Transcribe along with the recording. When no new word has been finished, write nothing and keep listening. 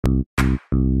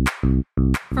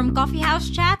From coffee house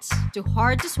chats to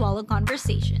hard to swallow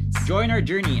conversations, Join our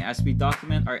journey as we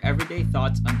document our everyday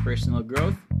thoughts on personal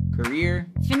growth, career.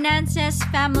 finances,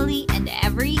 family, and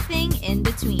everything in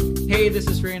between. Hey, this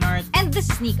is Reynard. And this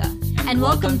is Nika, and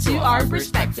welcome to our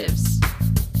perspectives.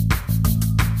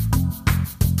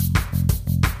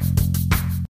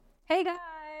 Hey guys!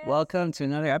 Welcome to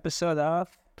another episode of.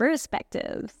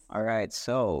 Perspectives. All right,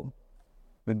 so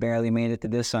we barely made it to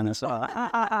this one as well.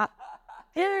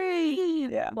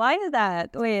 Yeah. Why is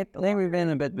that? Wait. I think we've been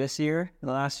a bit busier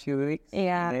the last few weeks.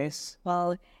 Yeah. Days.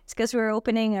 Well, it's because we're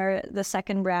opening the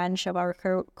second branch of our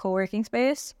co-working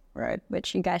space, Right.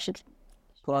 which you guys should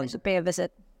Plug. pay a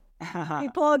visit.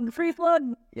 Free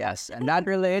plug. Yes, and that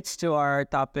relates to our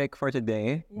topic for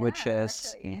today, which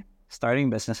is starting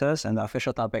businesses. And the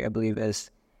official topic, I believe,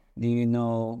 is do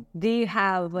you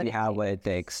have what it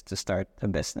takes to start a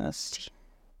business?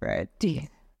 Right. Do you?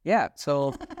 Yeah.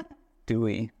 So do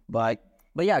we? But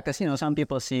yeah, because some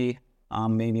people see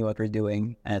maybe what we're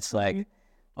doing, and it's like,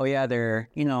 oh yeah, they're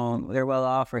well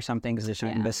off or something because they're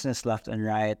doing business left and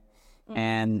right.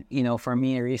 And for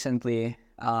me recently,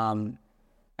 I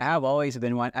have always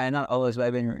been not always, but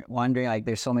I've been wondering, like,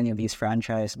 there's so many of these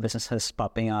franchise businesses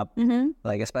popping up,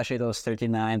 like especially those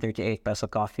 39, 38 peso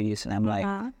coffees, and I'm like,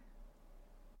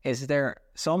 is there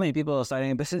so many people starting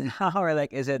a business now, or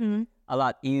like, is it a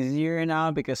lot easier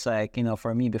now? Because like,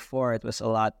 for me before, it was a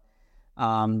lot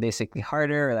basically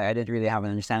harder. Like I didn't really have an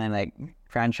understanding. Like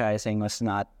franchising was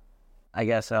not, I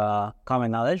guess, common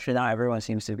knowledge. But now everyone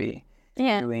seems to be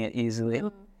doing it easily.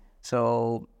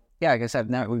 So yeah, I guess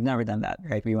we've never done that,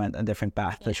 right? We went a different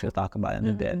path, which we'll talk about in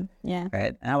a bit. Yeah.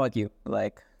 Right. And how about you?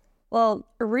 Like, Well,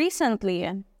 recently,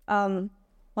 one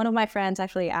of my friends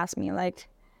actually asked me, like,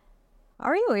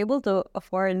 are you able to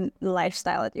afford the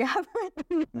lifestyle that you have?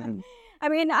 I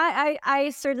mean,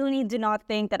 I certainly do not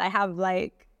think that I have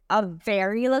like a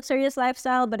very luxurious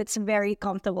lifestyle, but it's very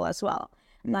comfortable as well.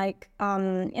 Like,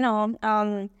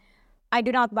 I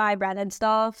do not buy branded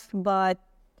stuff, but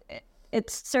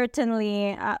it's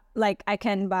certainly like I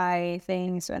can buy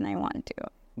things when I want to.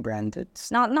 branded.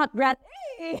 Not brand.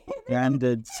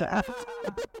 Branded.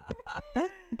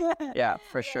 Yeah,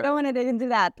 for sure. Don't want to dig into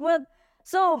that. Well,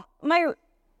 so my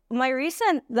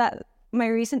recent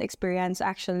experience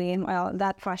actually,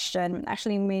 that question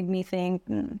actually made me think.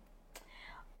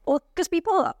 Well, because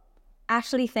people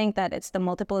actually think that it's the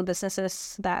multiple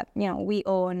businesses that we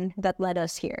own that led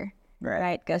us here,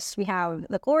 right? Because we have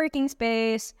the co-working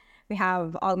space, we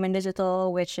have Augment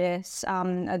Digital, which is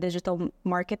a digital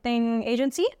marketing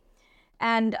agency,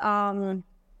 and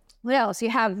what else? You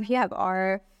have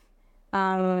our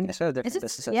So different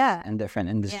businesses and different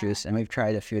industries, and we've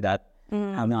tried a few that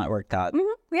have not worked out.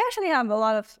 We actually have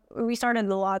we started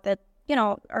a lot that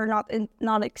are not in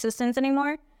non-existence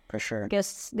anymore. For sure.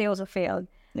 Because they also failed.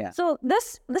 Yeah. So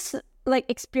this like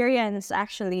experience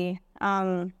actually,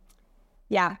 going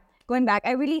back,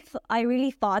 I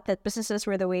really thought that businesses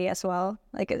were the way as well.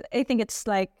 Like I think it's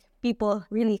like people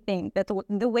really think that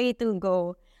the way to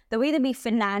be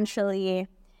financially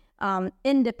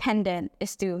independent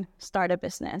is to start a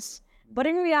business. But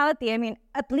in reality, I mean,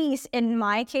 at least in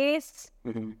my case,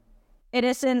 it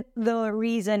isn't the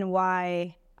reason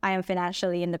why I am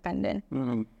financially independent.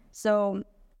 So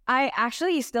I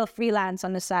actually still freelance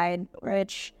on the side,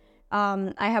 which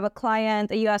I have a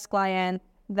US client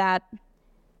that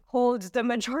holds the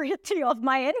majority of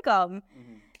my income.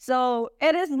 So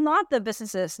it is not the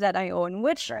businesses that I own,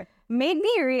 which made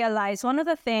me realize one of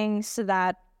the things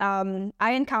that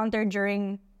I encountered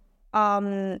during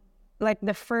like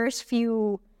the first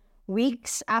few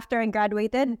weeks after I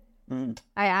graduated. I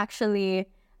actually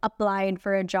applied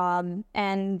for a job,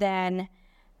 and then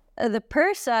the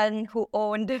person who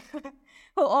owned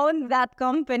that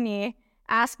company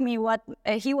asked me what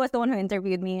he was the one who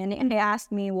interviewed me, and he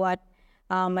asked me what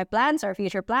my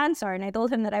future plans are, and I told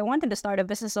him that I wanted to start a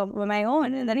business of my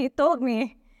own, and then he told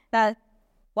me that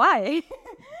why,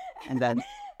 And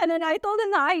then I told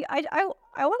him that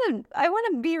I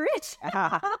want to be rich.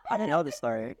 I didn't know the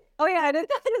story. Oh yeah, I didn't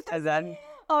tell you. And then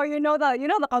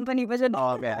the company vision.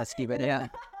 oh yeah, let's keep it. Yeah,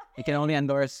 you can only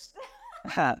endorse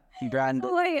brand.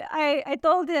 So I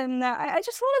told him that I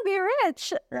just want to be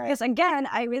rich. Right. Because again,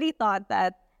 I really thought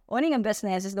that owning a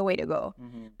business is the way to go.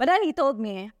 But then he told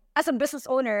me, as a business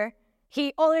owner,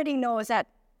 he already knows that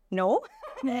no.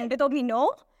 He told me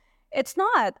no, it's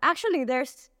not. Actually,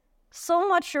 there's so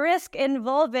much risk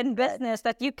involved in business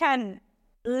that you can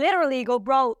literally go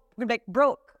broke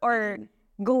or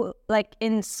go like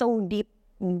in so deep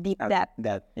debt.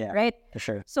 Yeah, Right? for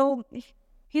sure. So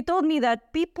he told me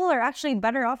that people are actually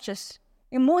better off just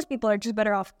And most people are just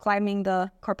better off climbing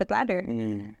the corporate ladder.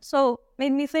 So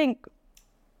made me think.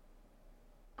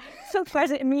 So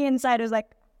me inside was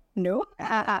like, no.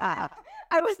 I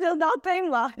was still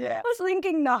doubting. I was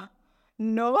thinking,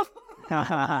 no.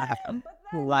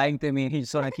 Lying to me. You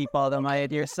just want to keep all the money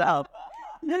to yourself.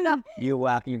 No. You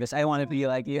wacky bitch. I want to be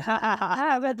like you.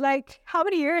 But like, how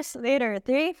many years later?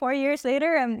 3, 4 years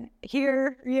later, I'm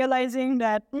here realizing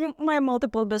that my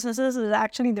multiple businesses is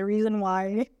actually the reason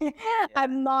why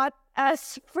I'm not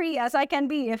as free as I can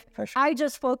be if I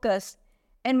just focus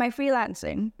in my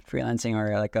freelancing. Freelancing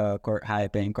or like a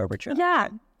high-paying corporate job. Yeah.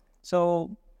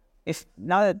 So, if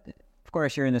now that, of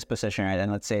course, you're in this position, right?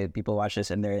 And let's say people watch this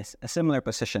and there's a similar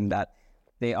position that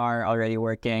they are already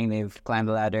working, they've climbed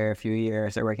the ladder a few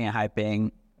years, they're working a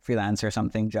high-paying freelance or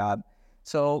something job.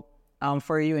 So,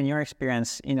 for you, in your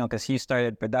experience, because you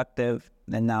started Productive,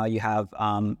 and now you have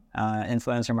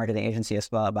influencer marketing agency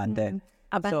as well, Abante.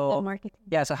 Abante Marketing.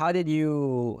 Yeah. So how did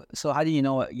you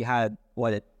know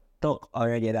what it took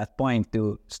already at that point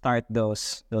to start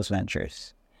those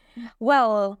ventures?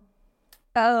 Well,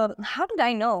 how did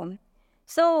I know?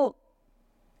 So,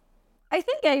 I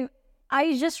think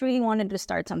I just really wanted to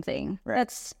start something. Right.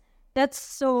 That's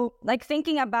so, like,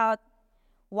 thinking about,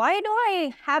 why do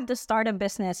I have to start a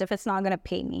business if it's not going to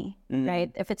pay me,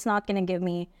 right? If it's not going to give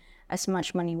me as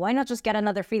much money, why not just get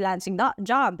another freelancing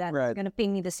job that's going to pay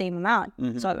me the same amount?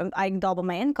 So I double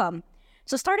my income.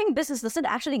 So starting a business doesn't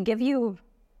actually give you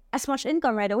as much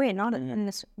income right away, not in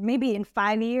this, maybe in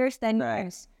 5 years, 10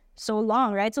 years, so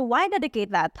long, right? So why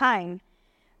dedicate that time?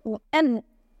 And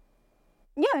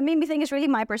yeah, it made me think it's really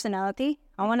my personality.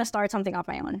 I want to start something of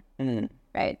my own,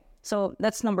 right? So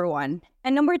that's number one.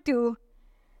 And number two,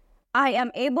 I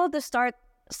am able to start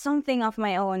something of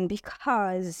my own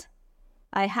because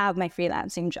I have my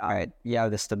freelancing job. All right. You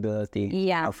have the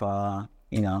stability of a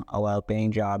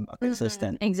well-paying job, a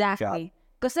consistent exactly. job.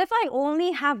 Because if I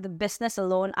only have the business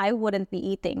alone, I wouldn't be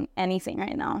eating anything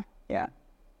right now. Yeah.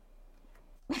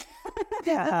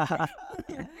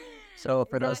 So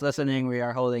for those listening, we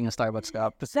are holding a Starbucks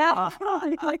cup.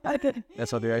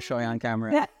 That's what we are showing on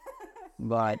camera. Yeah.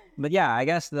 But yeah, I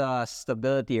guess the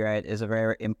stability, right, is a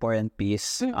very important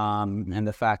piece. And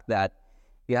the fact that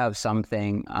you have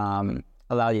something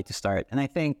allow you to start. And I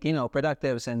think,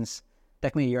 Productive, since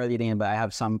technically you're leading it, but I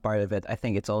have some part of it, I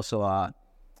think it's also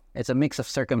it's a mix of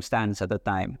circumstance at the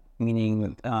time.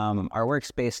 Meaning our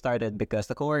workspace started because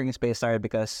the co-working space started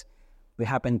because we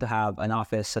happened to have an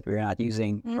office that we were not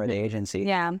using for the agency.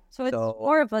 Yeah. So it's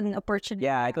more of an opportunity.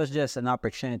 Yeah, it was just an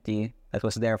opportunity that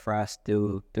was there for us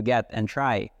to get and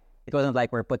try. It wasn't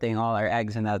like we're putting all our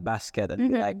eggs in that basket and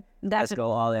be like, let's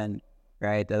go all in,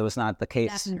 right? That was not the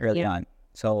case early on.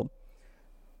 So,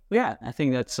 yeah, I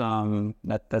think that's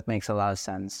that makes a lot of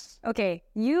sense. Okay,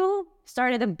 you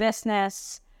started a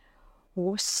business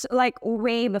like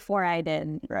way before I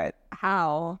did. Right.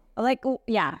 How? Like,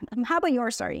 yeah. How about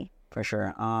your story? For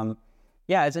sure.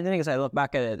 Yeah, it's interesting because I look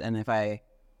back at it, and if I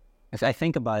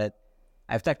think about it,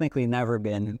 I've technically never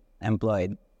been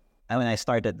employed. And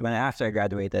after I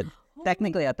graduated,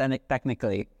 technically,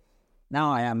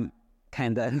 now I am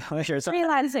kind of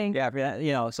freelancing.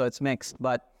 Yeah, so it's mixed.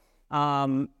 But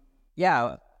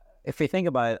yeah, if we think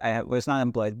about it, I was not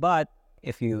employed. But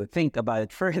if you think about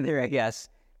it further, I guess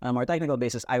on a more technical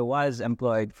basis, I was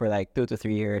employed for like 2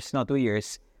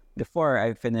 years before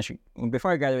I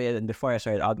graduated and before I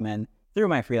started Augment through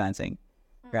my freelancing,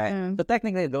 right? So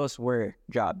technically those were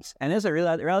jobs. And it's a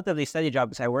relatively steady job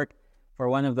because I worked for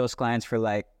one of those clients for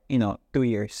 2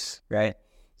 years, right?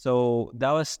 So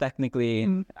that was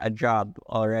technically a job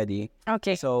already.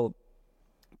 Okay. So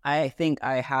I think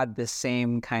I had the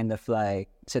same kind of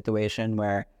situation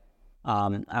where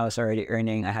I was already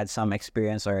earning, I had some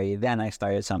experience already, then I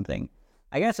started something.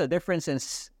 I guess the difference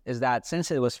is that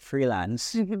since it was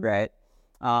freelance, right,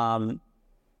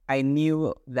 I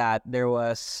knew that there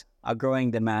was a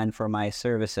growing demand for my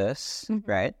services,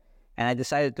 right? And I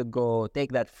decided to go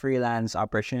take that freelance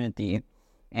opportunity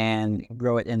and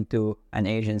grow it into an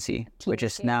agency, which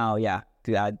is now,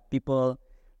 to add people,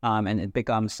 and it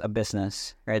becomes a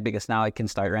business, right? Because now it can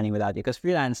start running without you. Because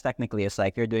freelance technically is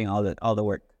like you're doing all the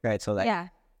work, right? So it's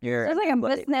like a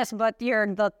business, but you're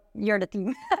the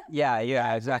team.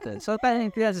 yeah, exactly. So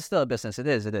freelance is still a business. It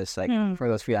is like for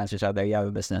those freelancers out there, you have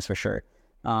a business for sure.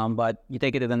 But you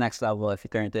take it to the next level. If you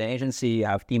turn it to an agency, you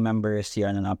have team members, you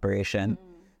run an operation.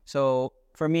 So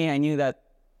for me, I knew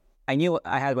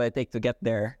I had what it take to get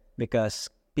there because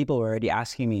people were already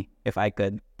asking me if I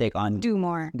could take on do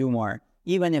more,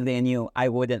 even if they knew I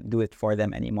wouldn't do it for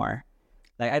them anymore.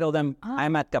 Like I told them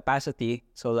I'm at capacity,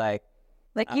 so like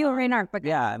you, Reynard, but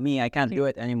I can't do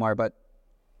it anymore. But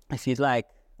if you'd like,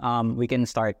 we can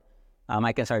start.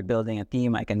 I can start building a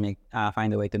team. I can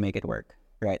find a way to make it work,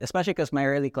 right? Especially because my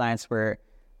early clients were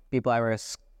people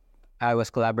I was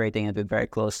collaborating with very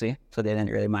closely, so they didn't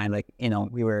really mind. Like, you know,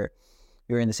 we were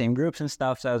in the same groups and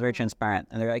stuff, so I was very transparent.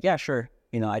 And they're like, yeah, sure.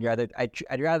 You know,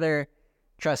 I'd rather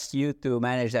trust you to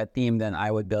manage that team than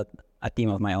I would build a team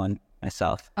of my own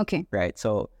myself. Okay. Right.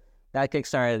 So that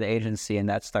kickstarted the agency, and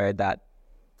that started that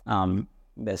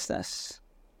business.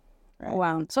 Right.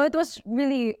 Wow. So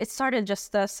it started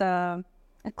just as a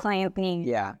client need.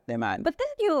 Yeah, demand. But did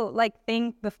you like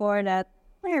think before that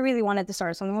I really wanted to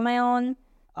start something on my own?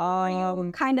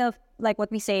 Kind of like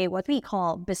what we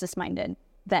call business minded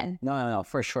then. No,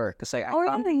 for sure. Because like,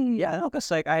 really? Yeah, no, because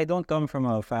like I don't come from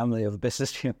a family of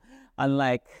business people.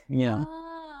 Unlike, you know,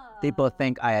 people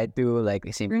think I do. Like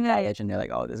they see me in college and they're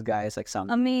like, oh, this guy is like some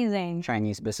amazing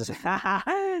Chinese business.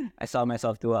 I saw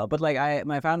myself too well. But like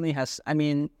my family has, I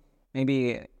mean,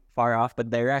 maybe far off, but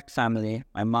direct family.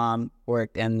 My mom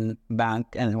worked in bank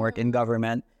and worked in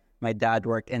government. My dad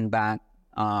worked in bank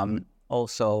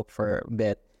also for a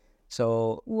bit.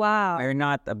 So wow.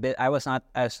 I was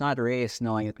not raised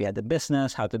knowing that we had the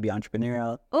business, how to be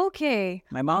entrepreneurial. Okay.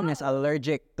 My mom is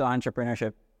allergic to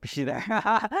entrepreneurship. She's there.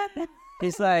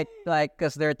 He's like,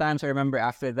 because there are times I remember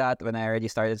after that when I already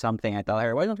started something, I tell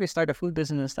her, why don't we start a food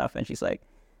business and stuff? And she's like,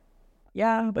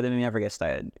 yeah, but then we never get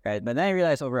started, right? But then I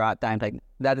realized over time, like,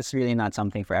 that is really not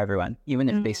something for everyone, even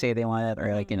if they say they want it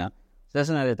or like, you know, so that's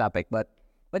another topic. But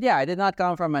yeah, I did not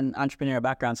come from an entrepreneurial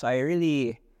background, so I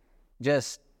really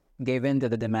just gave in to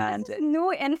the demand.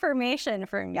 New information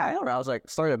for me. Yeah, I know. I was like,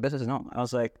 start a business. No, I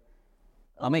was like,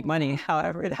 I'll make money,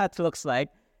 however that looks like.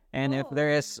 And if there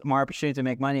is more opportunity to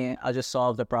make money, I'll just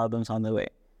solve the problems on the way.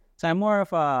 So I'm more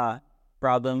of a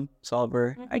problem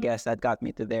solver, I guess. That got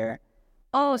me to there.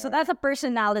 Oh, so that's a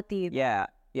personality. Yeah.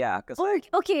 Cause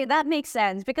okay, that makes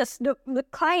sense because the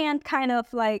client kind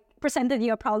of like presented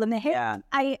you a problem. Hey, yeah.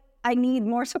 I need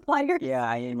more suppliers. Yeah,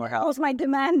 I need more help. That was my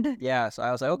demand. Yeah, so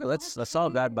I was like, okay, let's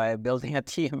solve that by building a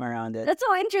team around it. That's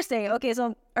so interesting. Okay,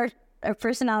 so our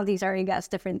personalities are, I guess,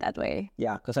 different that way.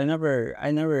 Yeah, because I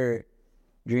never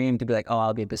dreamed to be like, oh,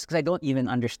 I'll be a business. Because I don't even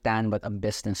understand what a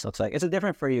business looks like. It's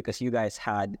different for you because you guys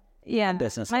had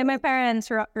business. My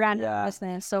parents ran a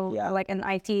business, so like an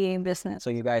IT business. So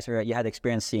you guys you had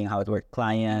experience seeing how it worked,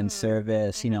 client,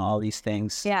 service, you know, all these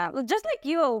things. Yeah, just like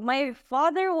you, my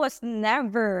father was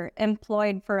never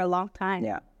employed for a long time.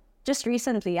 Yeah, just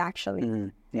recently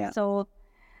actually. Yeah. So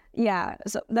yeah,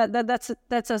 so that's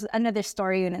another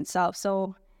story in itself.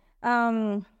 So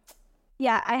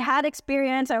yeah, I had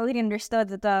experience. I already understood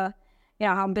that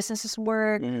how businesses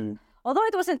work. Although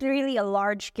it wasn't really a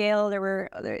large scale,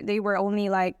 they were only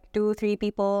like 2-3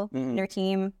 people in their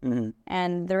team,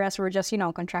 and the rest were just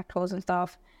contractuals and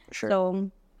stuff. Sure. So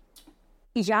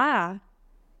yeah,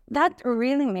 that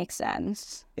really makes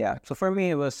sense. Yeah. So for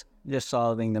me, it was just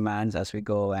solving demands as we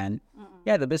go, and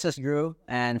the business grew,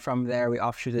 and from there we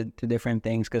offshooted to different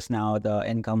things because now the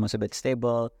income was a bit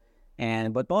stable,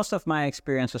 but most of my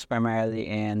experience was primarily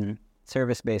in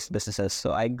service-based businesses.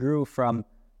 So I grew from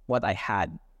what I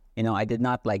had. I did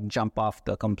not like jump off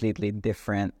to a completely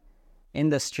different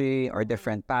industry or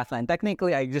different path line.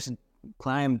 Technically, I just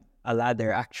climbed a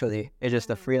ladder, actually. It's just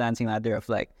a freelancing ladder of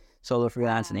like solo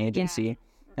freelance and agency.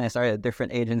 And I started a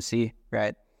different agency,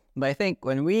 right? But I think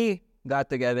when we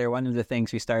got together, one of the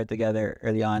things we started together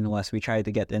early on was we tried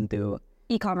to get into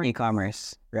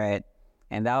e-commerce, right?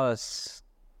 And that was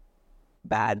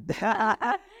bad.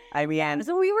 I mean,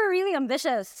 so we were really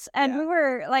ambitious and we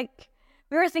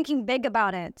were thinking big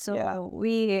about it. So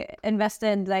we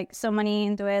invested like some money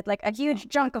into it, like a huge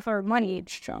chunk of our money.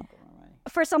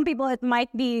 For some people, it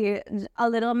might be a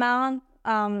little amount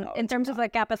in terms of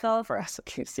like capital. For us,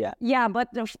 at least, yeah. Yeah, but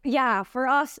for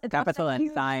us, it capital was a and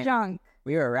huge time. chunk.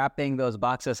 We were wrapping those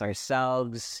boxes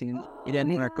ourselves. You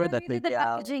didn't work with that. We did the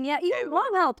packaging. Yeah, even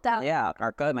mom helped out. Yeah,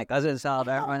 my cousins helped,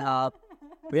 everyone helped.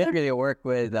 We didn't really work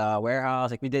with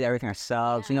warehouse. Like we did everything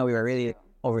ourselves. We were really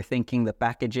overthinking the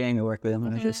packaging. We worked with them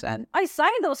and I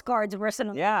signed those cards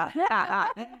personally. Yeah.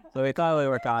 So we thought it would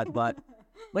work out, but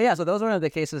yeah. So those were one of the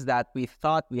cases that we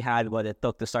thought we had what it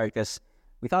took to start, because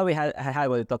we thought we had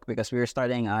what it took because we were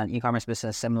starting an e-commerce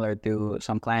business similar to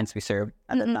some clients we served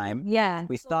at the time. Yeah.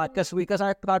 We thought because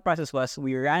our thought process was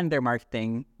we ran their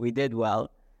marketing, we did well.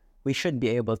 We should be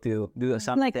able to do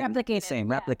something like replicate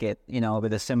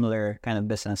with a similar kind of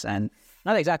business, and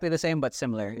not exactly the same, but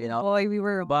similar. Boy, we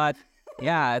were. But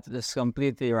yeah, it's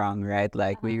completely wrong, right?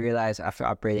 Like we realized after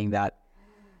operating that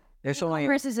there's so many.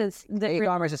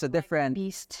 E-commerce is a different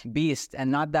beast, and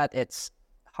not that it's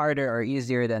harder or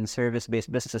easier than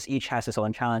service-based businesses. Each has its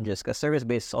own challenges, because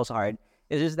service-based is also hard.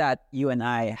 It's just that you and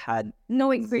I had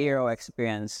No experience zero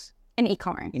experience in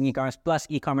e-commerce. in e-commerce, plus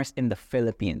e-commerce in the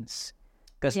Philippines.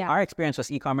 Because Yeah. our experience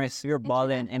was e-commerce. We were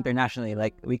balling internationally.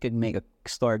 Like, we could make a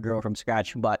store grow from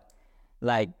scratch. But,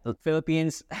 like, the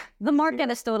Philippines, The market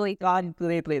is totally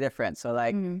completely different. So,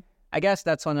 like, I guess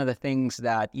that's one of the things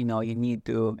that, you need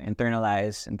to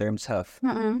internalize in terms of,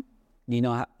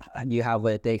 you have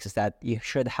what it takes, is that you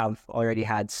should have already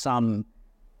had some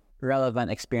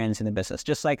relevant experience in the business.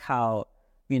 Just like how,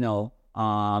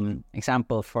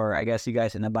 example for, I guess, you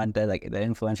guys in Abante, like the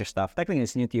influencer stuff, technically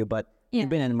it's new to you, but you've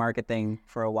been in marketing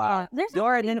for a while.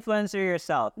 You're an influencer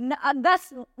yourself. No,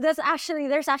 that's actually,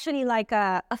 there's actually like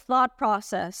a thought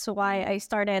process why I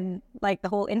started like the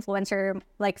whole influencer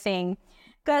like thing,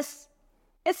 because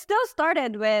it still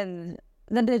started with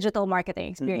the digital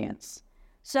marketing experience.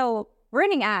 So we're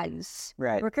running ads,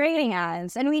 Right. We're creating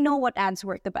ads, and we know what ads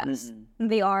work the best.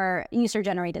 They are user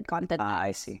generated content.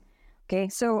 I see. Okay,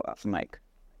 so Mike.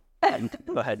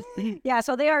 Go ahead. yeah,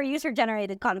 so they are user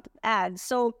generated content ads.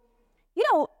 So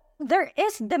there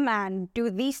is demand to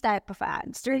these type of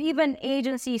ads. There are even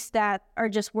agencies that are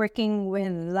just working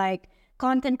with like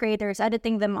content creators,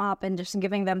 editing them up and just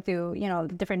giving them to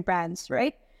different brands,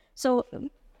 right? So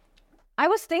I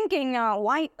was thinking,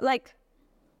 why, like,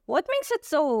 what makes it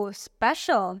so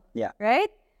special? Yeah. Right?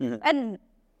 And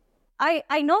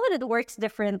I know that it works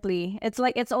differently. It's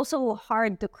like, it's also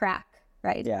hard to crack,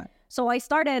 right? Yeah. So I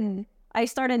started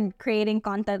creating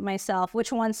content myself,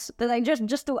 which ones that I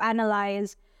just to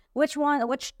analyze which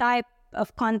type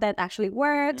of content actually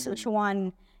works, which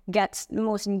one gets the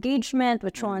most engagement,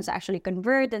 which ones actually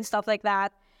convert and stuff like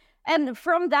that. And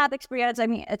from that experience, I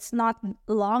mean, it's not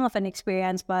long of an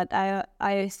experience, but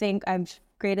I think I've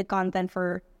created content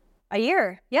for a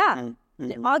year. Yeah.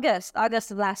 August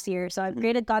of last year. So I've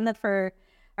created content for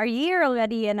a year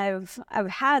already, and I've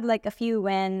had like a few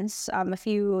wins, a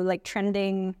few like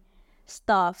trending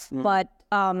stuff, but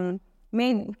it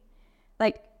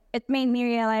made me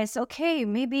realize, okay,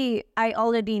 maybe I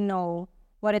already know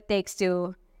what it takes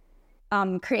to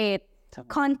create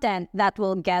content that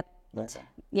will get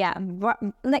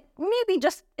like maybe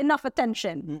just enough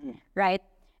attention, right?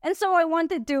 And so I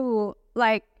wanted to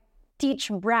like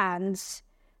teach brands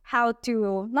how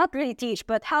to, not really teach,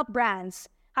 but help brands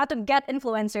how to get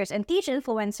influencers and teach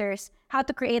influencers how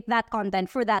to create that content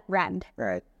for that brand.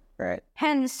 Right.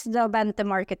 Hence, the Abante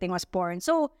marketing was born.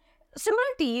 So, similar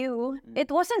to you, it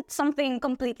wasn't something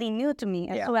completely new to me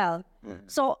as well.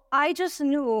 So, I just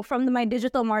knew from my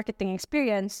digital marketing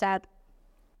experience that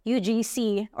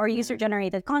UGC, or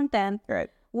user-generated content,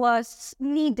 was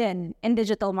needed in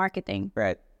digital marketing.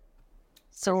 Right.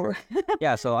 So,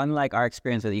 Yeah. So unlike our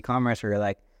experience with e-commerce, where we're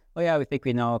like, oh yeah, we think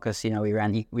we know because we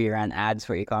ran ads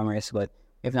for e-commerce, but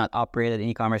we have not operated an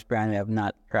e-commerce brand. We have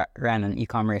not ran an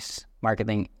e-commerce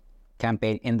marketing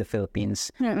campaign in the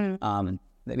Philippines.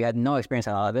 We had no experience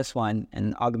at all of this one,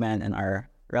 and Augment and our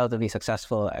relatively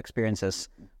successful experiences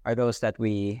are those that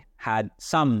we had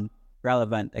some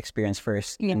relevant experience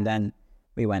first, and then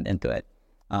we went into it.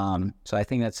 So I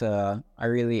think that's a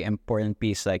really important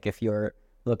piece. Like, if you're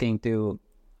looking to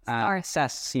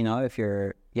assess, if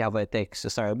you have what it takes to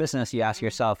start a business, you ask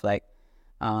yourself, like,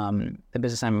 the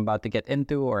business I'm about to get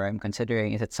into or I'm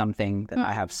considering, is it something that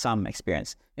I have some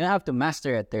experience? You don't have to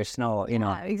master it. There's no,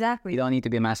 exactly. you don't need to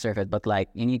be a master of it, but like,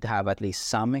 you need to have at least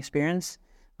some experience,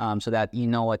 so that you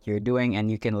know what you're doing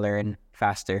and you can learn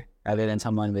faster rather than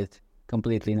someone with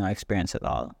completely no experience at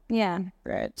all. Yeah.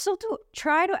 Right. So to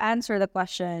try to answer the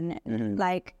question,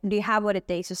 like, do you have what it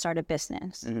takes to start a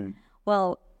business?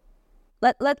 Well,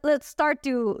 let's start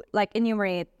to like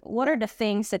enumerate what are the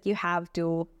things that you have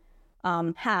to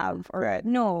have or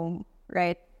know,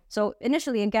 right? So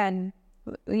initially, again,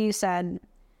 you said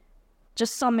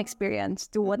just some experience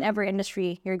to whatever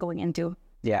industry you're going into.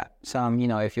 Yeah. Some,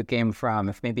 if you came from,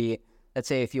 if maybe, let's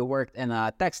say if you worked in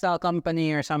a textile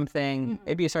company or something,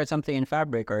 maybe you start something in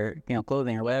fabric or,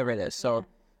 clothing or whatever it is. So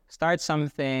start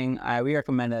something. We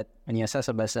recommend that when you assess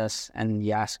a business and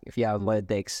you ask if you have what it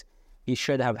takes, you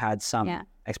should have had some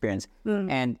experience.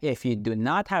 And if you do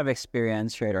not have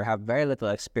experience, right, or have very little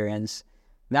experience,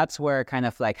 that's where kind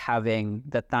of like having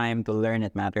the time to learn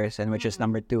it matters, and which is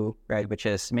number 2, right, which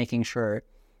is making sure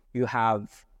you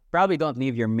probably don't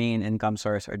leave your main income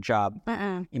source or job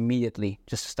immediately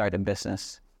just to start a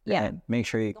business. Yeah. Right? Make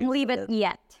sure you don't leave it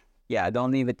yet. Yeah,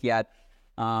 don't leave it yet.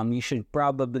 You should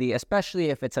probably, especially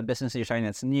if it's a business you're starting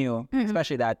that's new,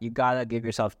 especially that, you gotta give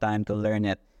yourself time to learn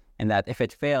it, and that if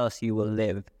it fails, you will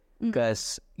live.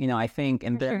 Because, I think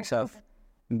in terms of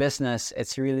business,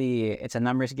 it's a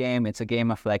numbers game. It's a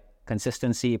game of like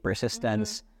consistency,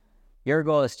 persistence. your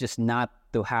goal is just not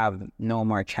to have no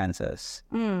more chances,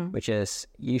 which is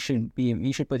you should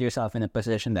put yourself in a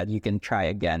position that you can try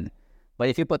again. But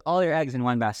if you put all your eggs in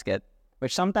one basket,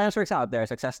 which sometimes works out, there are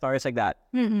success stories like that,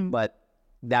 but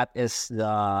that is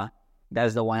the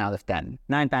 1 out of 10.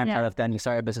 9 times out of 10, you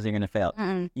start a business, you're gonna fail.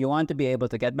 You want to be able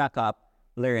to get back up,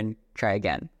 learn, try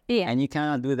again, and you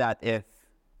cannot do that if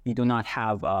you do not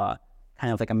have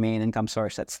kind of like a main income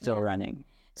source that's still running.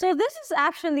 So this is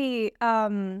actually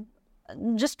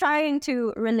just trying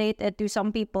to relate it to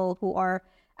some people who are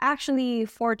actually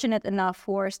fortunate enough,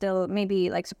 who are still maybe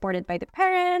like supported by the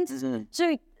parents.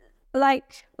 So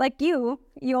like you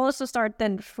also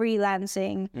started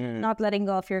freelancing, not letting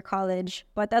go of your college,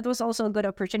 but that was also a good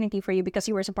opportunity for you because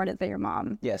you were supported by your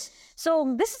mom. Yes.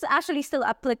 So this is actually still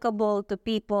applicable to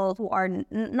people who are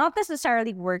not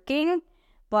necessarily working,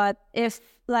 but if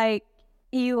like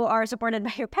you are supported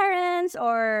by your parents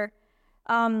or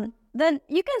then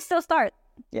you can still start.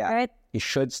 Yeah. Right? You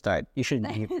should start. You should.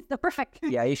 The perfect.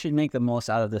 Yeah, you should make the most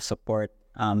out of the support.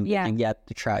 And get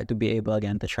to be able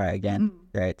again to try again,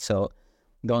 right? So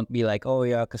don't be like, oh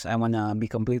yeah, because I want to be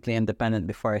completely independent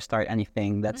before I start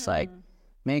anything. That's like,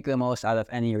 make the most out of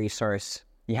any resource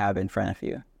you have in front of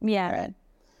you. Yeah, right?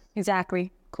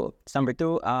 Exactly. Cool. It's number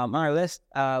 2 on our list.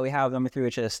 We have number 3,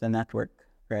 which is the network,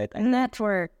 right?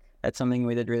 Network. That's something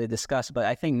we did really discuss, but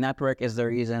I think network is the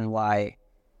reason why,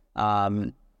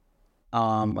 what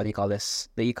do you call this?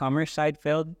 The e-commerce side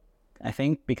failed. I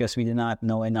think because we did not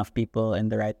know enough people in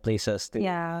the right places to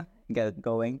get it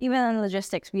going. Even in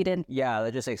logistics, we didn't. Yeah,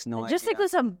 logistics. Logistics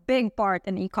was a big part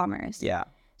in e-commerce. Yeah.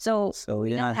 So we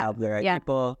did not have the right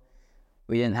people.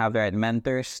 We didn't have the right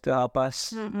mentors to help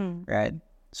us. Right.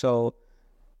 So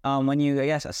when you, I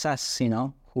guess, assess,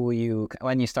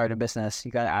 when you start a business,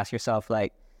 you gotta ask yourself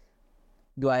like,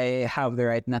 do I have the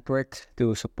right network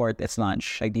to support its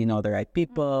launch? Like, do you know the right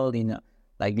people? Do you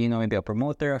know maybe a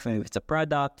promoter, if it's a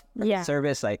product,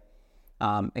 service? Like,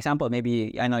 example,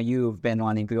 maybe I know you've been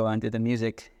wanting to go into the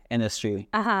music industry.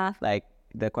 Like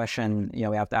the question,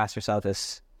 we have to ask ourselves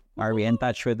is, are we in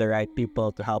touch with the right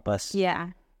people to help us?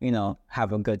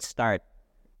 Have a good start,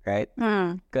 right?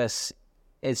 Because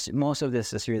most of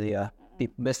this is really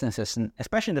businesses,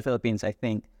 especially in the Philippines. I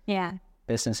think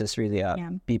business is really a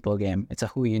people game. It's a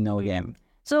who you know game.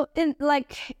 So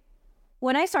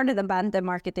when I started Abante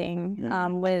Marketing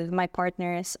with my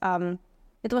partners,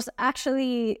 it was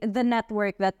actually the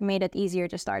network that made it easier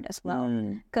to start as well.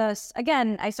 Because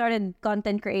again, I started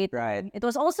content creating. Right. It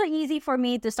was also easy for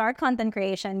me to start content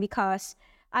creation because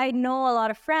I know a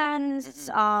lot of friends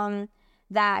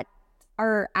that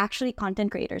are actually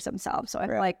content creators themselves. So I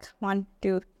have like 1,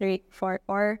 2, 3, 4,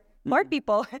 or 4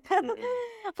 people,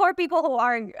 4 people who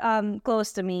are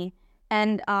close to me.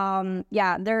 And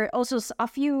there are also a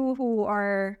few who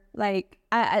are like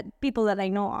people that I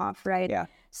know of, right? Yeah.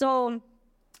 So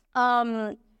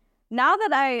now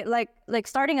that I like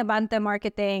starting Abante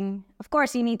Marketing, of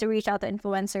course you need to reach out to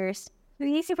influencers. It's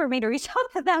easy for me to reach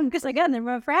out to them because again, they're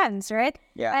my friends, right?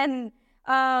 Yeah. And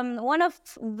one of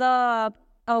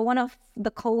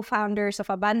the co-founders of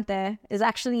Abante is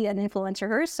actually an influencer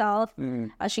herself.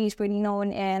 She's pretty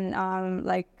known in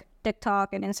like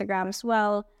TikTok and Instagram as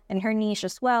well, and her niche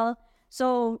as well.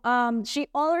 So she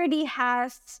already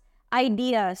has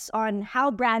ideas on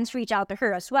how brands reach out to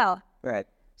her as well. Right.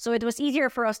 So it was easier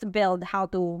for us to build how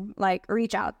to like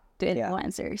reach out to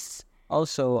influencers.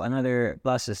 Also, another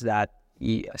plus is that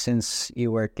since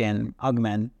you work in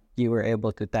Augment, you were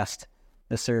able to test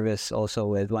the service also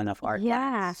with one of our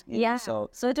clients. So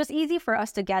it was easy for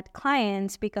us to get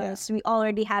clients because we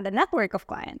already had a network of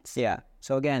clients. Yeah.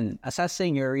 So again,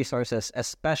 assessing your resources,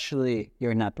 especially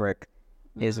your network,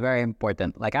 is very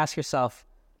important. Like, ask yourself,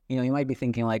 you might be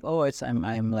thinking like, oh,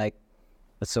 I'm like,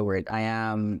 what's the word? I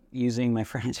am using my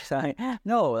friends.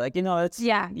 No, like,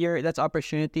 that's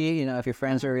opportunity. If your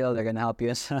friends are real, they're gonna help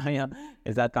you. So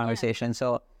it's that conversation.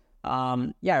 So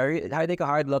take a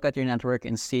hard look at your network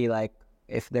and see like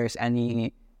if there's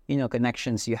any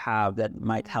connections you have that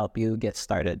might help you get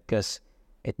started, because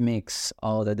it makes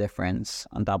all the difference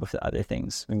on top of the other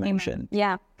things we mentioned.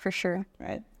 Yeah, for sure.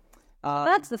 Right.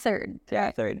 That's the third.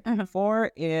 Yeah, third.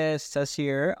 4 says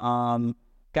here,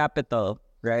 capital,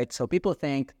 right? So people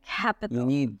think you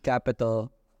need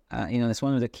capital. It's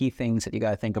one of the key things that you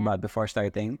got to think about before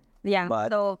starting. Yeah.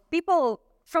 So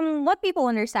from what people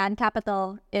understand,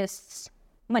 capital is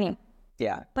money.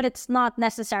 Yeah. But it's not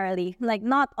necessarily,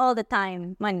 not all the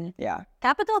time, money. Yeah.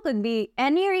 Capital could be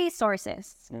any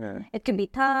resources. Mm-hmm. It could be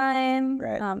time.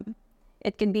 Right.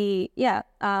 It could be,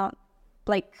 what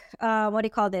do you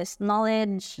call this?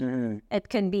 Knowledge. Mm-hmm. It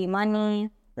can be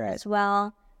money as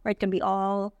well, or it can be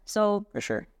all. So for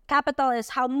sure, capital is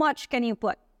how much can you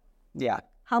put? Yeah.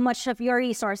 How much of your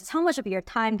resources, how much of your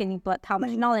time can you put? How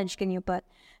much knowledge can you put?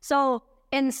 So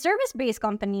in service-based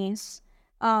companies,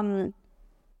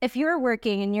 if you're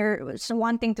working and you're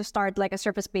wanting to start like a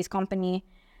service-based company,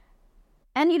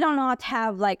 and you do not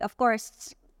have like, of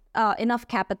course, enough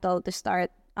capital to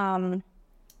start,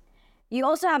 you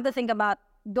also have to think about,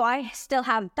 do I still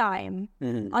have time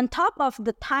on top of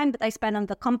the time that I spend on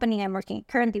the company I'm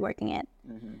currently working at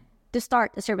to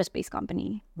start a service-based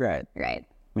company? Right. Right.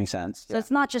 Makes sense. So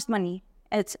it's not just money.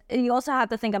 You also have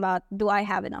to think about, do I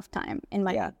have enough time in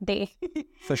my day?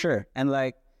 For sure. And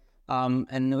like,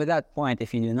 and with that point,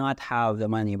 if you do not have the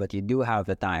money, but you do have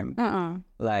the time,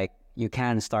 like you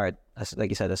can start, like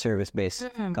you said, a service-based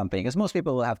company, because most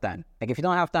people will have time. Like if you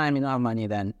don't have time, you don't have money,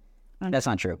 then that's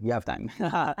not true. You have time.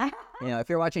 If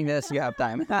you're watching this, you have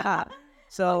time.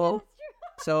 So,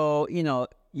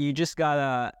 you just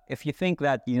gotta, if you think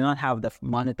that you don't have the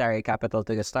monetary capital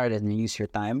to get started and use your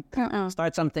time,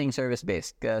 start something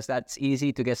service-based, because that's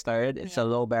easy to get started. It's a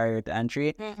low barrier to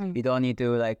entry. You don't need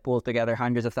to like pull together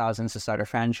hundreds of thousands to start a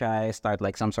franchise, start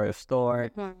like some sort of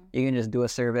store. You can just do a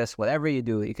service. Whatever you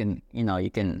do, you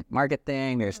can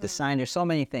marketing, there's design, there's so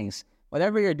many things.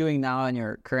 Whatever you're doing now in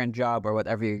your current job or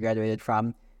whatever you graduated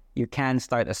from, you can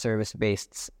start a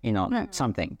service-based,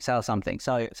 something,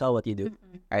 sell what you do.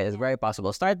 Right? It's very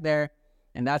possible. Start there,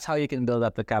 and that's how you can build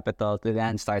up the capital to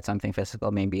then start something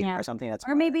physical, maybe, or something that's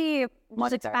or maybe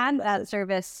just expand that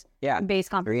service-based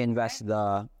company.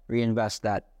 Reinvest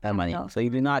that money. So you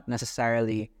do not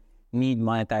necessarily need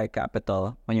monetary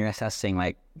capital when you're assessing,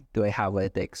 like, do I have what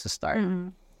it takes to start?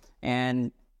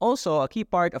 And also, a key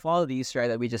part of all of these, right,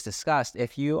 that we just discussed,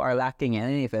 if you are lacking in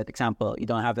any of it, example, you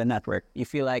don't have the network, you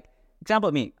feel like,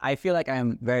 example me, I feel like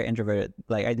I'm very introverted.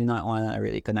 Like, I do not want to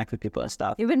really connect with people and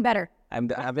stuff. You've been better. I've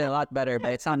been a lot better,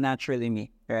 but it's not naturally me,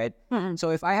 right?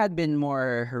 So if I had been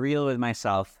more real with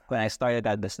myself when I started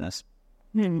that business,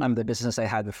 the business I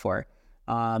had before,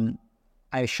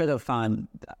 I should have found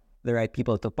the right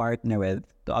people to partner with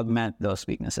to augment those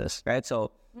weaknesses, right?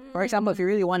 So, for example, if you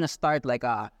really want to start like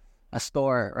a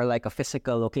store or like a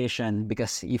physical location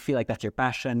because you feel like that's your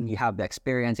passion, you have the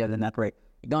experience, you have the network,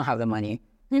 you don't have the money,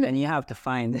 then you have to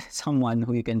find someone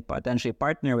who you can potentially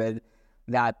partner with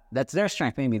that's their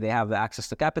strength. Maybe they have the access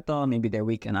to capital, maybe they're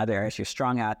weak in other areas you're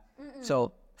strong at.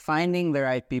 So finding the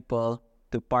right people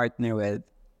to partner with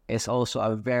is also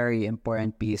a very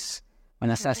important piece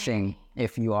when assessing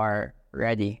if you are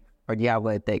ready or do you have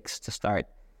what it takes to start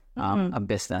a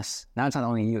business. Now it's not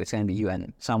only you, it's going to be you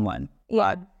and someone.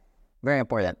 But very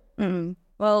important.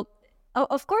 Well,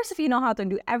 of course, if you know how to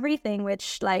do everything,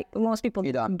 which like most people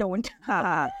don't. Most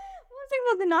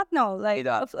people do not know. Like,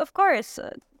 of course.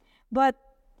 But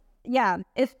yeah,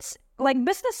 it's like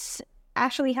business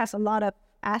actually has a lot of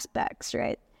aspects,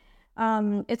 right?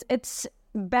 It's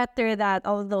better that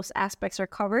all of those aspects are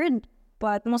covered,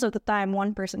 but most of the time,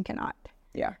 one person cannot.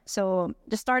 Yeah. So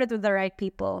just start it with the right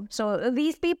people. So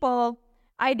these people,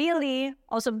 ideally,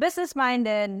 also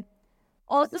business-minded,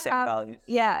 also same have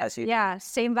values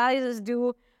same values as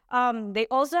do. They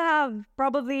also have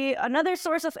probably another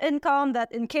source of income that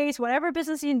in case whatever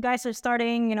business you guys are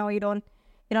starting, you don't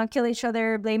kill each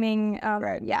other blaming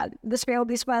this will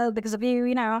be spoiled because of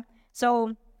you,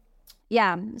 So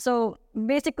so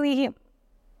basically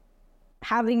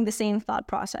having the same thought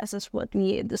process is what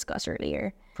we discussed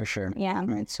earlier. For sure. Yeah.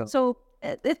 Right. So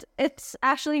it's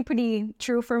actually pretty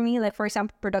true for me. Like, for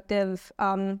example, productive.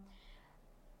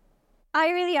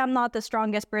 I really am not the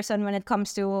strongest person when it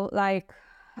comes to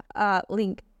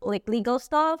legal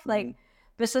stuff, like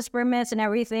business permits and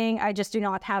everything. I just do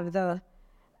not have the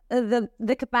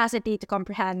capacity to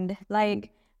comprehend. Like,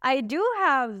 I do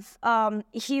have a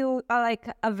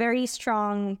very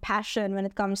strong passion when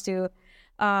it comes to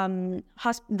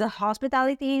the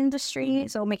hospitality industry.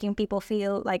 So making people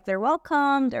feel like they're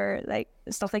welcomed or like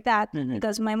stuff like that.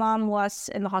 Because my mom was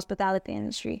in the hospitality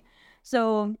industry.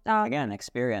 So again,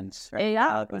 experience, right?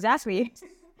 Yeah, exactly.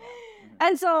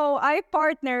 And so I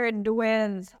partnered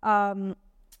with one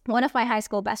of my high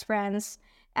school best friends,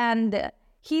 and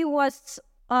he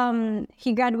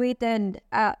graduated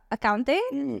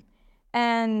accounting,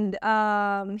 and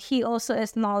he also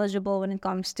is knowledgeable when it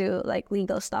comes to like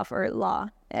legal stuff or law.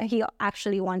 He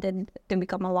actually wanted to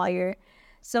become a lawyer,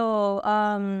 so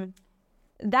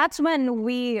that's when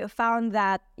we found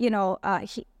that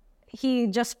he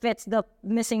just fits the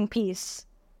missing piece,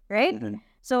 right?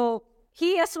 So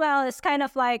he as well is kind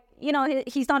of like,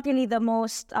 he's not really the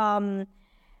most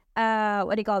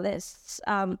what do you call this?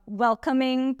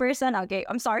 Welcoming person. Okay,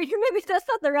 I'm sorry. Maybe that's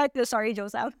not the right. Sorry,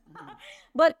 Joseph.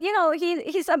 But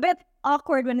he's a bit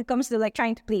awkward when it comes to like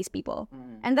trying to please people,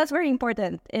 and that's very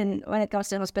important when it comes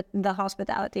to the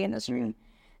hospitality industry.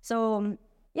 So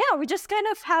yeah, we just kind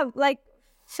of have like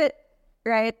fit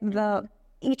right the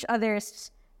each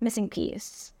other's missing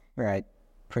piece. Right,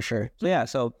 for sure. So yeah,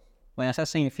 so when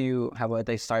assessing if you have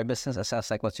a start business,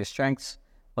 assess like what's your strengths,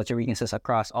 what's your weaknesses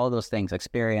across all those things,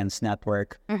 experience,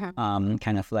 network,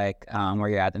 kind of like where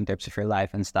you're at in terms of your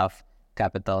life and stuff,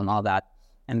 capital and all that.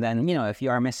 And then, if you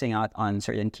are missing out on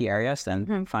certain key areas,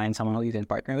 then find someone who you can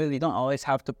partner with. You don't always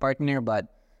have to partner, but,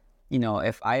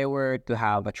 if I were to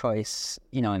have a choice,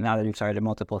 now that we've started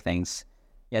multiple things,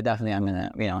 yeah, definitely I'm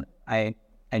going to,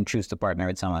 I choose to partner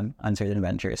with someone on certain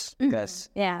ventures because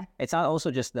it's not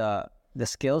also just the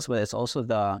skills, but it's also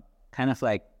the kind of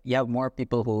like you have more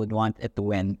people who would want it to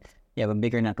win. You have a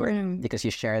bigger network because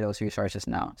you share those resources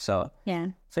now. So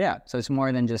it's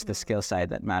more than just the skill side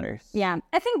that matters. Yeah,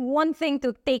 I think one thing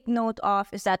to take note of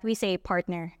is that we say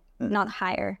partner, not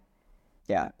hire.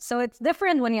 Yeah. So it's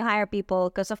different when you hire people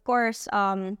because, of course,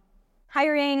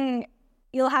 hiring,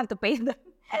 you'll have to pay them.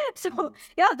 So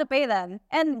you have to pay them.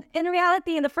 And in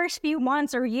reality, in the first few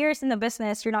months or years in the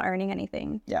business, you're not earning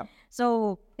anything. Yeah.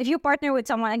 So if you partner with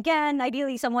someone, again,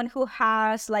 ideally someone who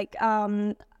has like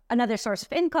another source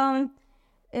of income.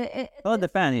 Well, it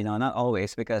depends, not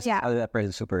always because that person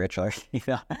is super rich or,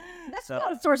 That's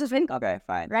not a source of income. Okay,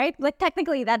 fine. Right? Like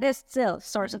technically that is still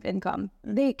source of income.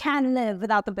 They can live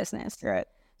without the business. Right.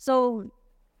 So,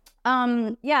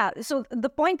 so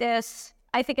the point is,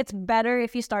 I think it's better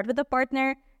if you start with a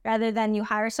partner rather than you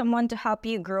hire someone to help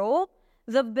you grow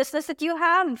the business that you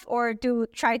have or to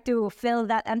try to fill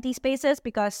that empty spaces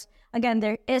because, again,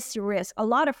 there is risk, a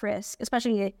lot of risk,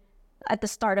 especially at the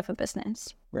start of a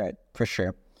business. Right, for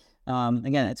sure.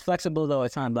 Again, it's flexible though.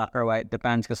 It's not black or white.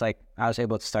 Depends because like I was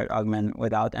able to start Augment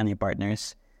without any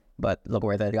partners. But look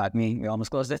where that got me. We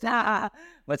almost closed it.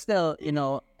 But still,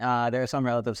 there's some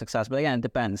relative success. But again, it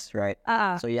depends, right?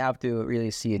 So you have to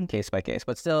really see it case by case.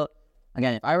 But still,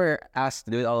 again, if I were asked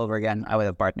to do it all over again, I would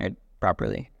have partnered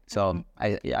properly. So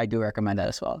I do recommend that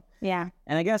as well. Yeah.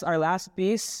 And I guess our last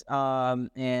piece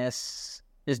is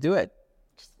just do it.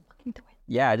 Just fucking do it.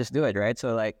 Yeah, just do it, right?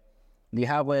 So like, do you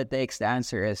have what it takes? The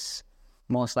answer is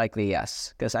most likely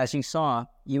yes. Because as you saw,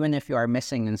 even if you are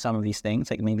missing in some of these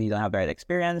things, like maybe you don't have the right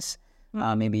experience,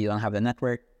 maybe you don't have the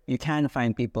network, you can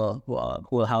find people who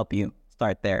will help you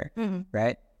start there,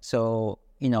 right? So,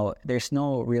 there's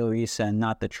no real reason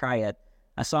not to try it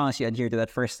as long as you adhere to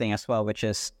that first thing as well, which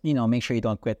is, make sure you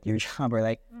don't quit your job or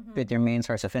like quit your main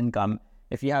source of income.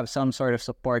 If you have some sort of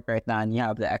support right now and you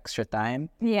have the extra time,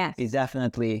 you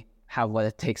definitely have what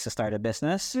it takes to start a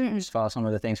business. Just follow some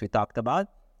of the things we talked about.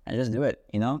 And just do it,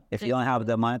 If you don't have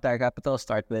the monetary capital,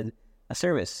 start with a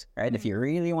service, right? If you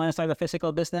really want to start a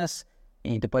physical business,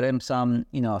 you need to put in some,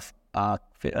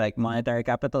 like monetary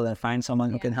capital and find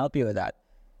someone who can help you with that.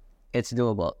 It's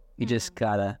doable. You just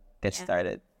gotta get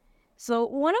started. So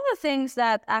one of the things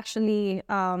that actually,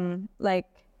 like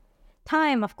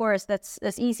time, of course, that's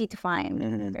easy to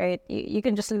find, right? You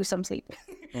can just lose some sleep.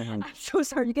 I'm so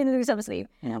sorry, you can lose some sleep.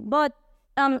 But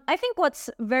I think what's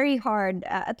very hard,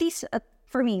 at least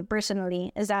for me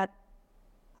personally, is that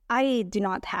I do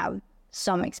not have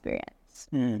some experience.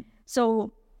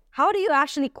 So how do you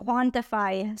actually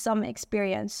quantify some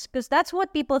experience? Because that's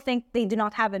what people think they do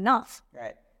not have enough.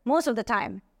 Right. Most of the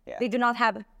time, they do not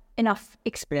have enough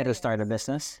experience. To start a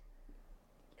business?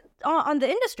 On the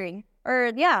industry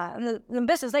or the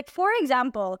business. Like for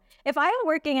example, if I am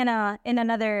working in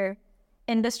another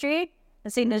industry,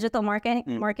 let's say digital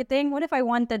marketing, what if I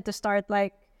wanted to start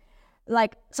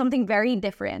like something very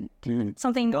different,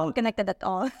 something not connected at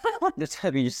all? That's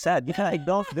what you just said.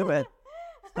 Don't do it.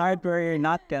 Start where you're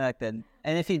not connected.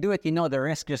 And if you do it, the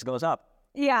risk just goes up.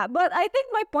 Yeah, but I think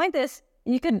my point is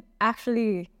you could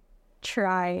actually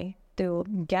try to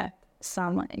get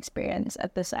some experience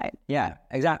at the side. Yeah,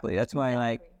 exactly. That's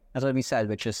why that's what we said,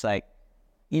 which is like,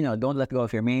 don't let go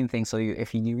of your main thing. So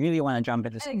if you really want to jump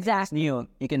into something new,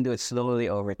 you can do it slowly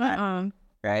over time.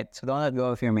 Right? So don't let go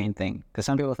of your main thing. Because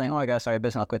some people think, I got to start a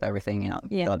business, I'll quit everything.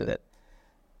 Don't do that.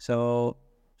 So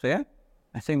yeah,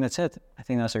 I think that's it. I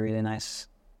think that's a really nice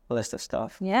list of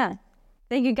stuff. Yeah.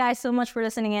 Thank you guys so much for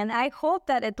listening in. I hope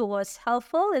that it was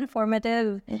helpful,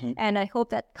 informative, and I hope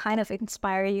that kind of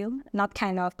inspired you. Not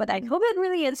kind of, but I hope it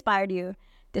really inspired you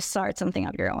to start something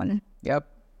of your own. Yep.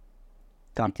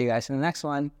 Talk to you guys in the next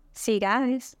one. See you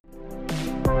guys.